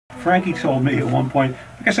Frankie told me at one point,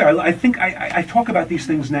 like I said, I think I talk about these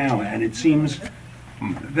things now, and it seems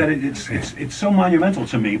that it's so monumental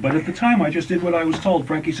to me. But at the time, I just did what I was told.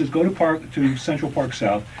 Frankie says, go to Central Park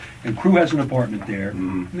South, and Crew has an apartment there.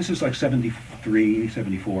 And this is like 73,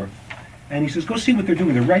 74. And he says, go see what they're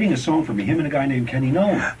doing. They're writing a song for me, him and a guy named Kenny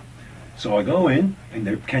Nolan. So I go in,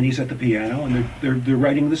 and Kenny's at the piano, and they're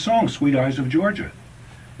writing the song, Sweet Eyes of Georgia.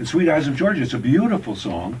 And Sweet Eyes of Georgia, it's a beautiful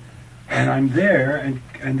song. And I'm there,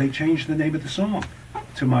 and they changed the name of the song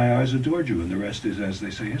to My Eyes Adored You, and the rest is, as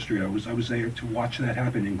they say, history. I was there to watch that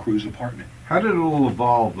happen in Crew's apartment. How did it all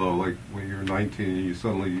evolve, though? Like when you're 19, and you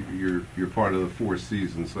suddenly you're part of the Four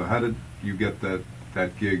Seasons. So how did you get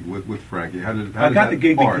that gig with Frankie? I got the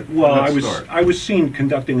gig. Well, I was seen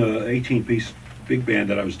conducting a 18-piece big band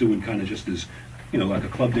that I was doing kind of just as, like a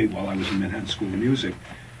club date while I was in Manhattan School of Music.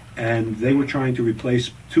 And they were trying to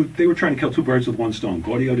they were trying to kill two birds with one stone.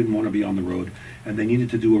 Gaudio didn't want to be on the road, and they needed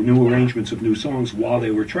to do new arrangements of new songs while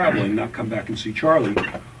they were traveling, not come back and see Charlie,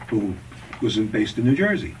 who was based in New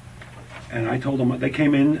Jersey. And I told them, they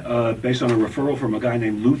came in based on a referral from a guy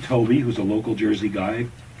named Lou Toby, who's a local Jersey guy,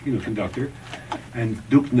 conductor. And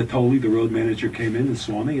Duke Natoli, the road manager, came in and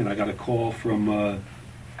saw me, and I got a call from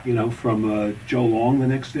Joe Long the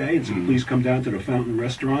next day and said, please come down to the Fountain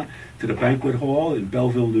Restaurant, to the banquet hall in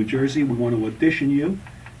Belleville, New Jersey. We want to audition you.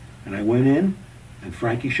 And I went in, and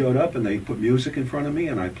Frankie showed up, and they put music in front of me,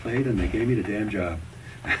 and I played, and they gave me the damn job.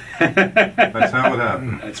 That's how it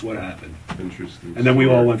happened. That's what happened. Interesting. And then we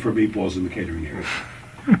all went for meatballs in the catering area.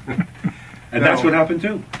 And that's what happened,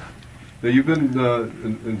 too. Now, you've been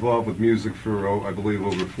involved with music for, I believe,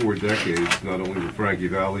 over 4 decades, not only with Frankie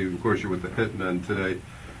Valli, of course, you're with the Hitmen today.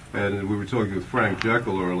 And we were talking with Frank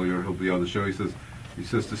Jekyll earlier. He'll be on the show. He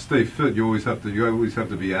says to stay fit, you always have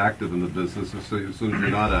to be active in the business. So as soon as you're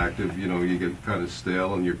not active, you get kind of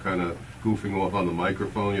stale and you're kind of goofing off on the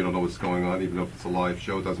microphone. You don't know what's going on, even if it's a live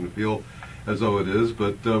show. It doesn't feel as though it is.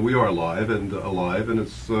 But we are live, and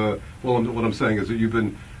it's what I'm saying is that you've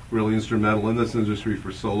been really instrumental in this industry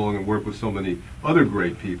for so long and worked with so many other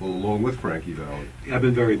great people along with Frankie Valli. I've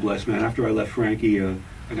been very blessed, man. After I left Frankie, I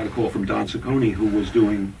got a call from Don Ciccone, who was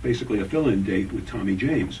doing basically a fill-in date with Tommy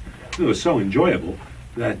James. It was so enjoyable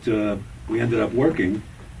that we ended up working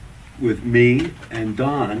with me and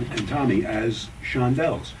Don and Tommy as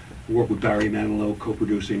Shondells. We worked with Barry Manilow,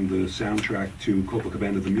 co-producing the soundtrack to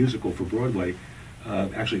Copacabana the Musical for Broadway.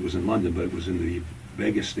 Actually, it was in London, but it was in the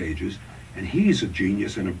Vegas stages. And he's a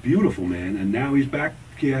genius and a beautiful man, and now he's back.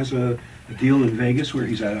 He has a deal in Vegas where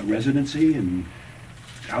he's at a residency and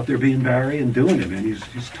out there being Barry and doing it, and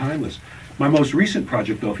he's timeless. My most recent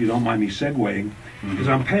project, though, if you don't mind me segueing, is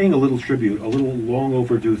I'm paying a little tribute, a little long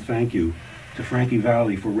overdue thank you to Frankie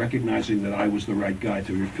Valli for recognizing that I was the right guy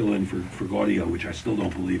to fill in for Gaudio, which I still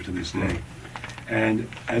don't believe to this day. And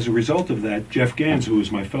as a result of that, Jeff Gans, who was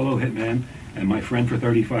my fellow hitman and my friend for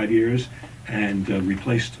 35 years, and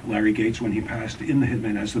replaced Larry Gates when he passed in the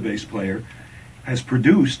Hitmen as the bass player, has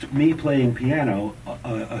produced me playing piano,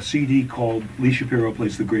 a CD called Lee Shapiro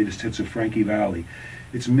Plays the Greatest Hits of Frankie Valli.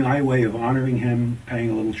 It's my way of honoring him, paying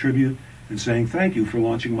a little tribute, and saying thank you for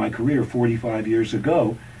launching my career 45 years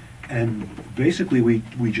ago. And basically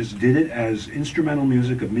we just did it as instrumental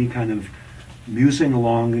music of me kind of musing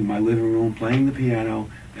along in my living room, playing the piano,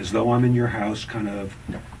 as though I'm in your house, kind of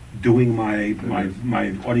doing my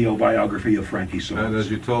audio biography of Frankie songs. And as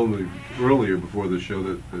you told me earlier before the show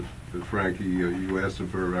that Frankie, you asked him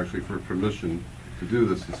for permission to do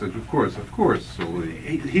this. He said, of course, so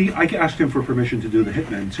Lee. I asked him for permission to do the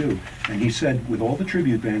Hitmen too, and he said, with all the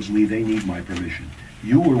tribute bands, Lee, they need my permission.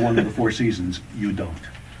 You were one of the Four Seasons, you don't.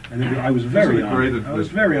 And I was very honored. I was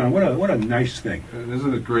very honored. What a nice thing. And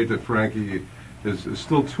isn't it great that Frankie is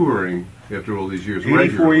still touring after all these years?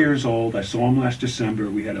 84 years old. I saw him last December.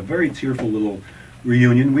 We had a very tearful little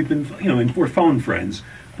reunion. We've been, we're phone friends.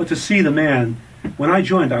 But to see the man, when I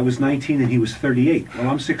joined, I was 19 and he was 38. Well,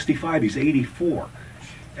 I'm 65. He's 84.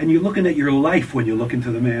 And you're looking at your life when you look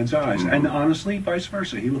into the man's eyes. And honestly, vice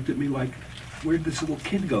versa. He looked at me like, where'd this little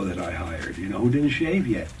kid go that I hired, who didn't shave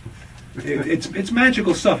yet? It's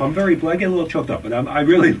magical stuff. I'm very, I get a little choked up, but I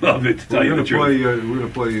really love it, to tell you the truth. We're going to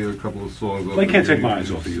play a couple of songs. I can't take my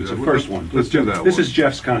eyes off of you. It's the first one. Let's do that This is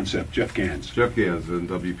Jeff's concept, Jeff Gans. Jeff Gans and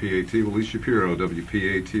WPAT, Lee Shapiro,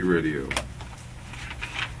 WPAT Radio.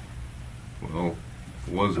 Well,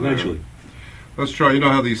 was eventually. There. Let's try. You know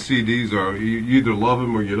how these CDs are. You either love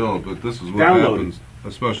them or you don't, but this is what happens,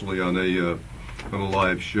 especially on a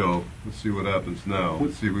live show. Let's see what happens now.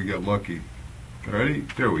 Let's see if we get lucky. Ready?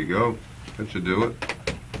 There we go. That should do it.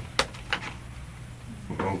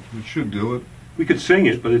 Well, it should do it. We could sing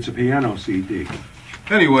it, but it's a piano CD.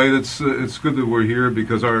 Anyway, it's good that we're here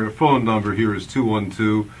because our phone number here is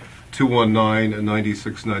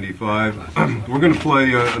 212-219-9695. We're going to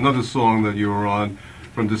play another song that you were on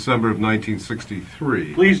from December of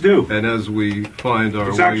 1963. Please do. And as we find our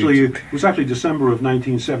It way... was actually December of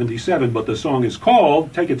 1977, but the song is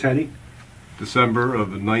called, take it, Teddy. December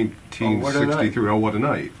of 1963. Oh, what a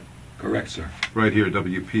night. Correct, sir. Right here,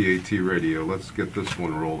 WPAT Radio. Let's get this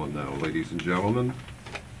one rolling now, ladies and gentlemen.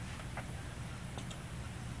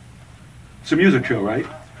 It's a music show, right?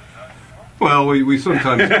 Well, we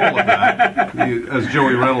sometimes call it that. As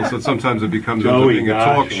Joey Reynolds said, sometimes it becomes into being a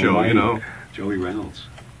talk show, you know. Joey Reynolds.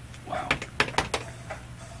 Wow.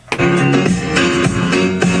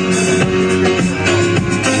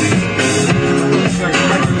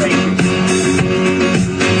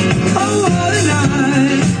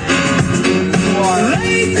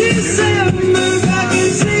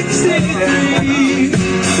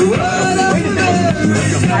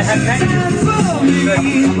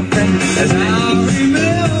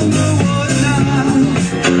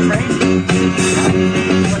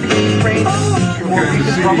 Okay,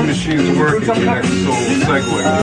 the CD machine's working. Next, so we'll segue.